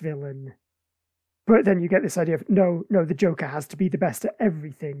smartest villain, but then you get this idea of no, the Joker has to be the best at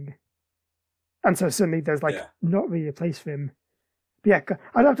everything. And so suddenly there's not really a place for him. But yeah,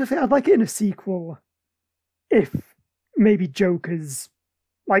 I'd have to say I'd like it in a sequel if maybe Joker's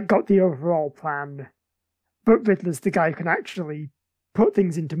like got the overall plan, but Riddler's the guy who can actually put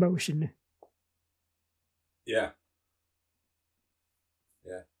things into motion. Yeah.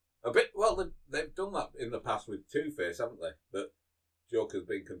 Yeah. A bit, well, they've done that in the past with Two-Face, haven't they? That Joker's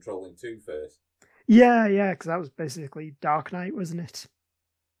been controlling Two-Face. Yeah, because that was basically Dark Knight, wasn't it?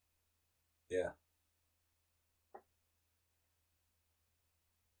 Yeah.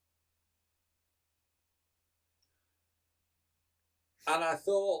 And I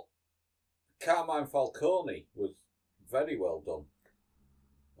thought Carmine Falcone was very well done.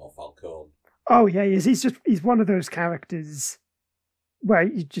 Or Falcone. Oh yeah, he is. He's one of those characters where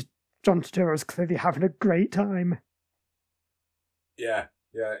John Turturro's clearly having a great time. Yeah,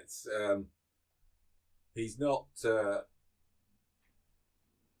 it's he's not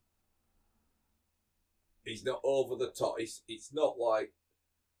over the top. It's not like,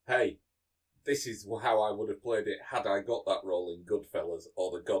 hey, this is how I would have played it had I got that role in Goodfellas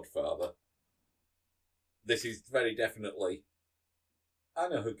or The Godfather. This is very definitely, I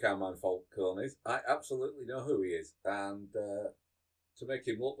know who Carmine Falcone is. I absolutely know who he is. And to make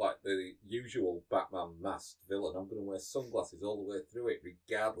him look like the usual Batman masked villain, I'm going to wear sunglasses all the way through it,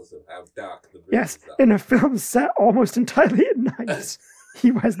 regardless of how dark the room is. Yes, in a film set almost entirely at night, he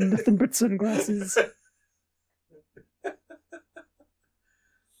wears nothing but sunglasses.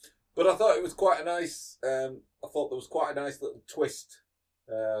 But I thought it was quite a nice. I thought there was quite a nice little twist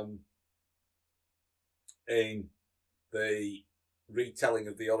in the retelling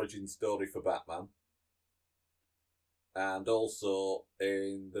of the origin story for Batman, and also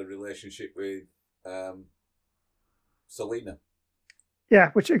in the relationship with Selina.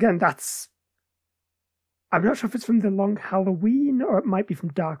 Yeah, which again, I'm not sure if it's from The Long Halloween or it might be from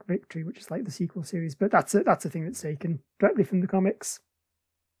Dark Victory, which is like the sequel series, but that's a thing that's taken directly from the comics.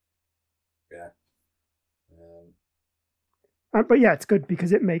 Yeah. But yeah, it's good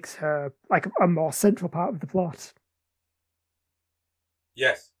because it makes her like a more central part of the plot.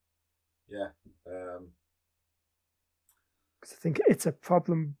 Yes. Yeah. Because I think it's a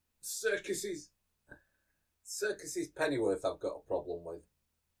problem. Circus's Pennyworth I've got a problem with.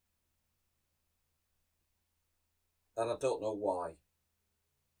 And I don't know why.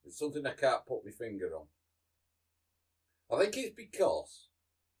 It's something I can't put my finger on. I think it's because,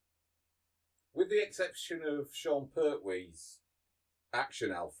 with the exception of Sean Pertwee's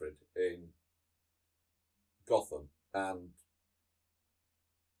action Alfred in Gotham and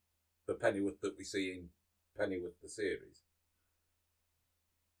the Pennyworth that we see in Pennyworth the series,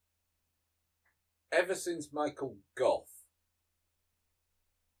 ever since Michael Gough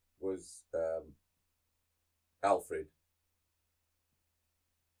was Alfred,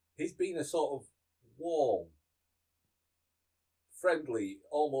 he's been a sort of warm, friendly,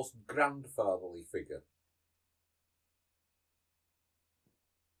 almost grandfatherly figure.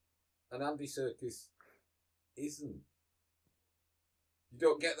 And Andy Serkis isn't. You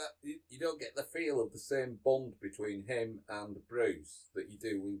don't get that. You don't get the feel of the same bond between him and Bruce that you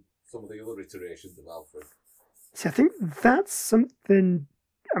do with some of the other iterations of Alfred. So I think that's something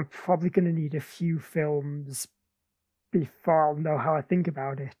I'm probably going to need a few films before I'll know how I think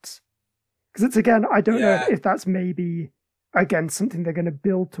about it. Because it's, again, I don't know if that's maybe, again, something they're going to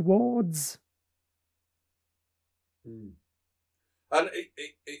build towards. And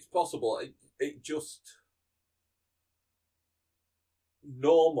it's possible. It just...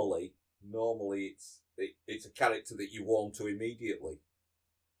 Normally it's a character that you warm to immediately.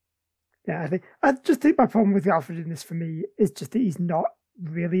 Yeah, I just think my problem with Alfred in this for me is just that he's not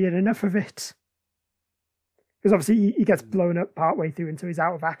really in enough of it. Because obviously he gets blown up partway through until he's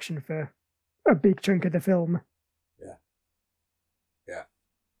out of action for a big chunk of the film. Yeah.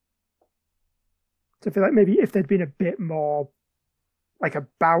 So I feel like maybe if there'd been a bit more like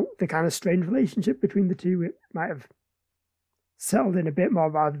about the kind of strained relationship between the two, it might have settled in a bit more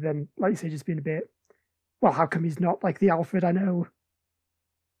rather than, like you say, just being a bit, well, how come he's not like the Alfred I know?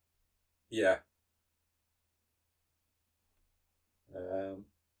 Yeah.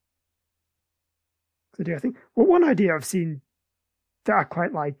 I think, well, one idea I've seen that I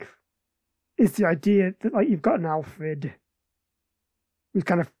quite like is the idea that, like, you've got an Alfred who's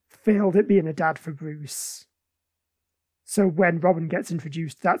kind of failed at being a dad for Bruce. So when Robin gets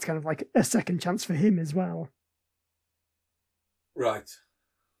introduced, that's kind of like a second chance for him as well. Right.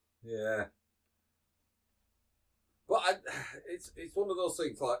 Yeah. But it's one of those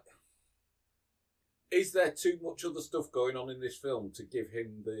things, like, is there too much other stuff going on in this film to give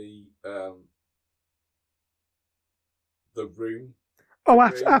him the room? Oh,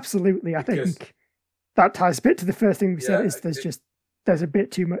 absolutely. I think that ties a bit to the first thing we said, is there's a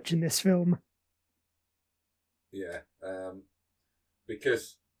bit too much in this film. Yeah.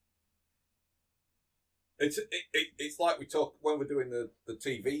 Because it's like we talk when we're doing the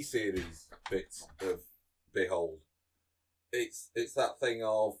TV series bits of Behold. It's that thing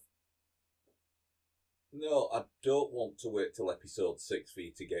of, no, I don't want to wait till episode 6 for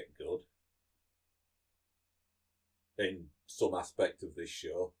you to get good in some aspect of this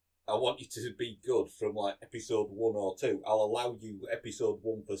show. I want you to be good from like episode 1 or 2. I'll allow you episode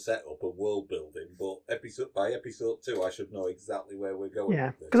 1 for setup and world building, but by episode 2 I should know exactly where we're going.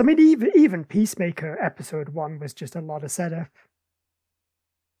 Yeah, because I mean, even Peacemaker episode 1 was just a lot of setup.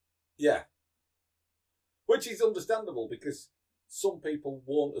 Yeah. Which is understandable because some people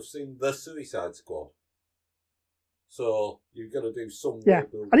won't have seen The Suicide Squad. So you've got to do some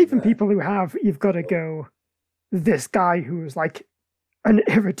world building. And even people who have, you've got to go, this guy who was like an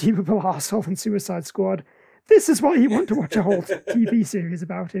irredeemable arsehole in Suicide Squad, this is why you want to watch a whole TV series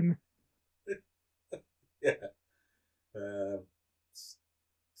about him. Yeah.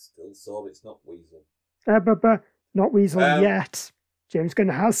 Still sore it's not Weasel. But not Weasel yet. James Gunn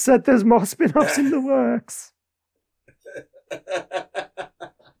has said there's more spin-offs in the works.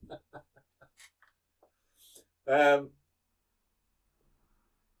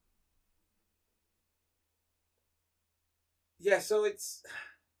 Yeah, so it's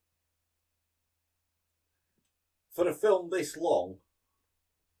for a film this long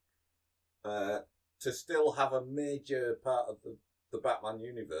to still have a major part of the Batman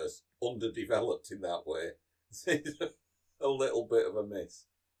universe underdeveloped in that way. a little bit of a miss.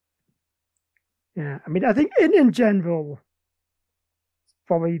 Yeah, I mean, I think in general,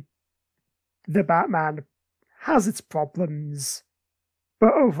 probably the Batman has its problems,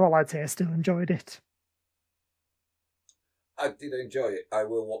 but overall, I'd say I still enjoyed it. I did enjoy it. I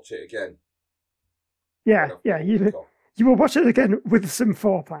will watch it again. Yeah, you will watch it again with some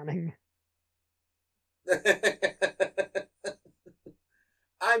foreplanning.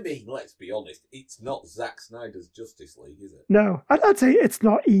 I mean, let's be honest, it's not Zack Snyder's Justice League, is it? No, I'd say it's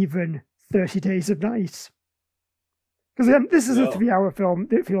not even 30 Days of Night. Because this is a 3-hour film.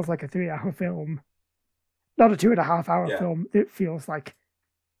 It feels like a 3-hour film. Not a 2.5-hour film. It feels like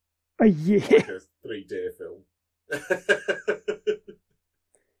a year. Like a 3-day film.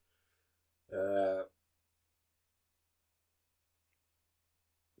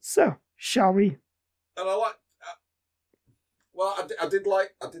 So, shall we? And I like. Well, I did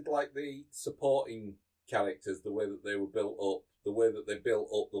like the supporting characters, the way that they were built up, the way that they built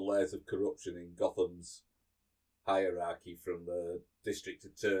up the layers of corruption in Gotham's hierarchy, from the district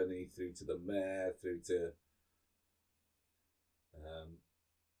attorney through to the mayor, through to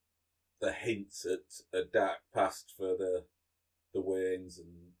the hints at a dark past for the Waynes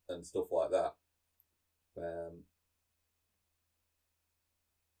and stuff like that.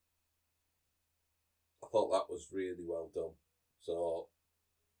 I thought that was really well done. So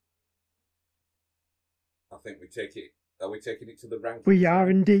I think we take it. Are we taking it to the rankings? We are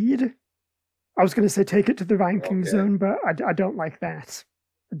indeed. I was going to say take it to the ranking zone, but I don't like that.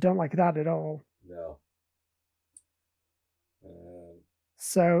 I don't like that at all. No.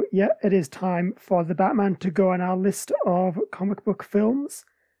 So, yeah, it is time for the Batman to go on our list of comic book films.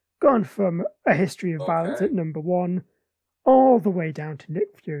 Going from A History of Violence at number 1, all the way down to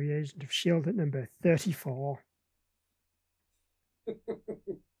Nick Fury, Agent of S.H.I.E.L.D. at number 34.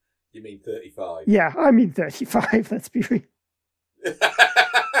 You mean 35? Yeah, I mean 35, let's be real.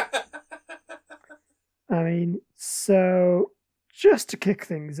 I mean, so just to kick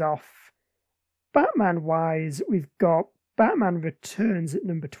things off, Batman-wise, we've got Batman Returns at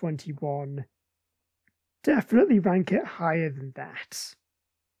number 21. Definitely rank it higher than that.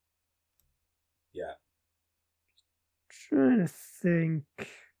 Yeah. Trying to think,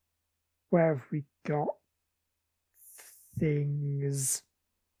 where have we got things?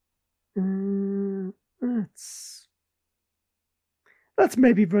 Let's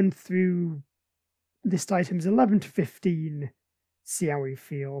maybe run through list items 11 to 15, see how we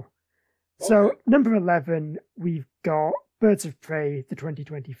feel. Okay. So, number 11, we've got Birds of Prey, the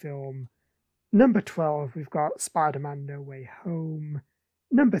 2020 film. Number 12, we've got Spider-Man No Way Home.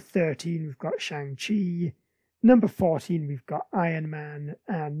 Number 13, we've got Shang-Chi. Number 14, we've got Iron Man.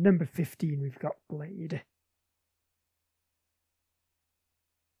 And number 15, we've got Blade.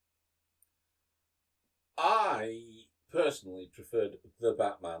 I personally preferred The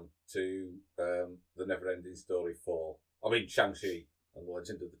Batman to The Neverending Story 4. I mean, Shang-Chi and The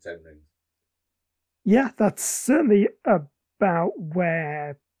Legend of the Ten Rings. Yeah, that's certainly about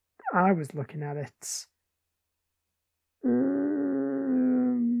where I was looking at it.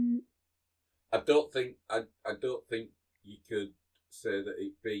 I don't think you could say that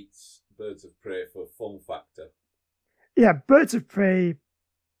it beats Birds of Prey for fun factor. Yeah, Birds of Prey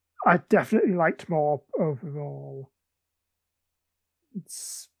I definitely liked more overall.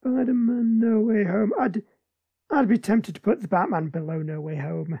 Spider-Man No Way Home. I'd be tempted to put the Batman below No Way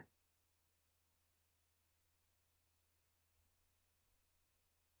Home.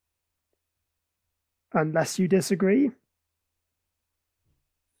 Unless you disagree.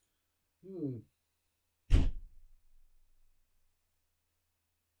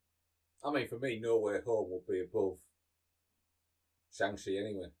 I mean, for me, No Way Home will be above Shang-Chi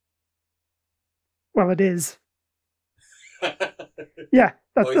anyway. Well, it is. Yeah,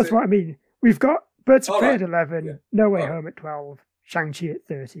 that's what I mean. We've got Birds of Prey at 11, No Way Home at 12, Shang-Chi at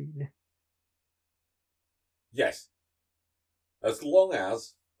 13. Yes. As long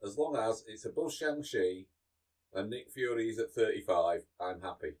as it's above Shang-Chi and Nick Fury's at 35, I'm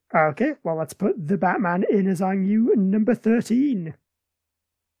happy. Okay, well, let's put the Batman in as our new number 13.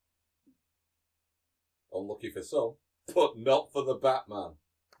 Unlucky for some, but not for the Batman.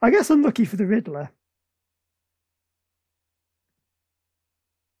 I guess unlucky for the Riddler.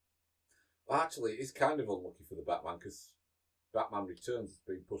 Actually, it's kind of unlucky for the Batman because Batman Returns has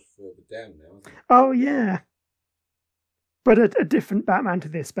been pushed further down now, hasn't it? Oh, yeah. But a different Batman to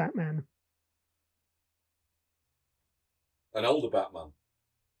this Batman. An older Batman.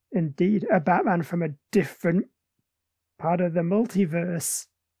 Indeed, a Batman from a different part of the multiverse.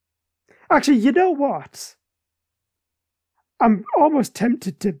 Actually, you know what? I'm almost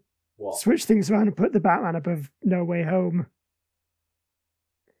tempted to What? Switch things around and put the Batman above No Way Home.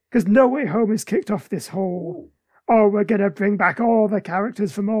 Because No Way Home has kicked off this whole, we're going to bring back all the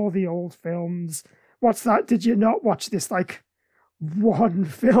characters from all the old films. What's that? Did you not watch this, like, one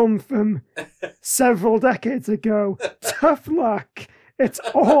film from several decades ago? Tough luck. It's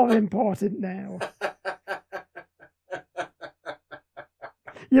all important now.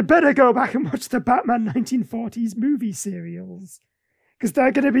 You better go back and watch the Batman 1940s movie serials, because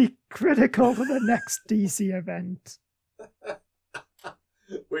they're going to be critical for the next DC event.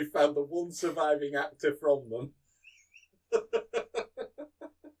 We found the one surviving actor from them.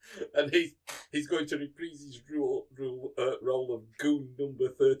 And he's going to reprise his role of Goon number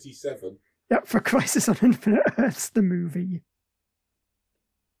 37. Yep, for Crisis on Infinite Earths, the movie.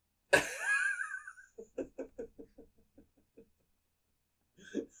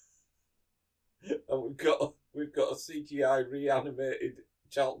 And we've got a CGI reanimated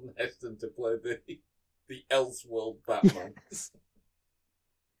Charlton Heston to play the Elseworld Batman. Yes.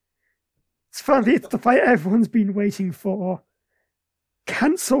 It's finally the fight everyone's been waiting for.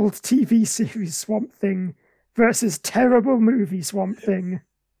 Cancelled TV series Swamp Thing versus terrible movie Swamp Thing.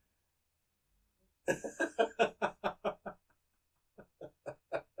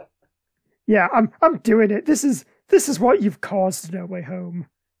 Yeah, I'm doing it. This is what you've caused, No Way Home.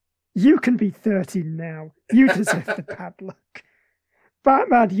 You can be 13 now. You deserve the padlock.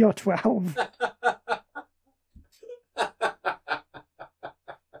 Batman, you're 12.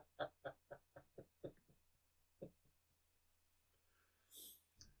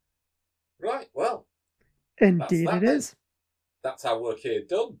 Right, well. Indeed it is. That's our work here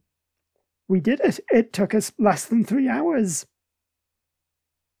done. We did it. It took us less than 3 hours.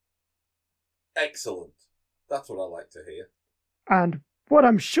 Excellent. That's what I like to hear. And what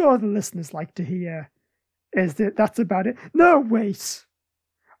I'm sure the listeners like to hear is that that's about it. No, wait.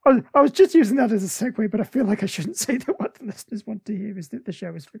 I was just using that as a segue, but I feel like I shouldn't say that what the listeners want to hear is that the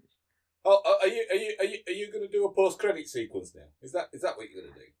show is finished. Oh, are you going to do a post-credit sequence now? Is that what you're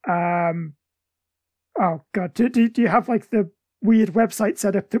going to do? Oh God, do you have like the weird website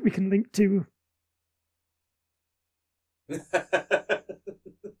set up that we can link to?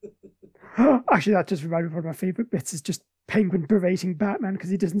 Actually, that just reminded me of one of my favourite bits is just Penguin berating Batman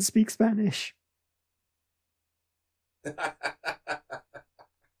because he doesn't speak Spanish.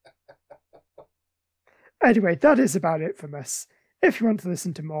 Anyway, that is about it from us. If you want to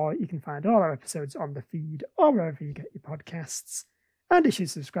listen to more, you can find all our episodes on the feed or wherever you get your podcasts. And if you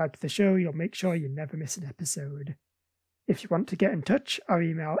subscribe to the show, you'll make sure you never miss an episode. If you want to get in touch, our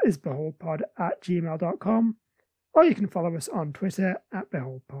email is beholdpod@gmail.com, or you can follow us on Twitter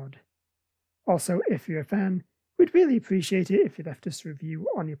 @beholdpod. Also, if you're a fan, we'd really appreciate it if you left us a review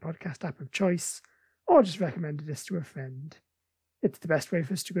on your podcast app of choice, or just recommended us to a friend. It's the best way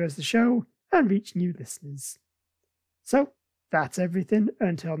for us to grow the show and reach new listeners. So, that's everything.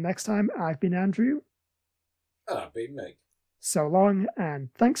 Until next time, I've been Andrew. And I've been Meg. So long,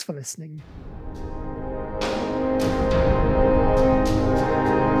 and thanks for listening.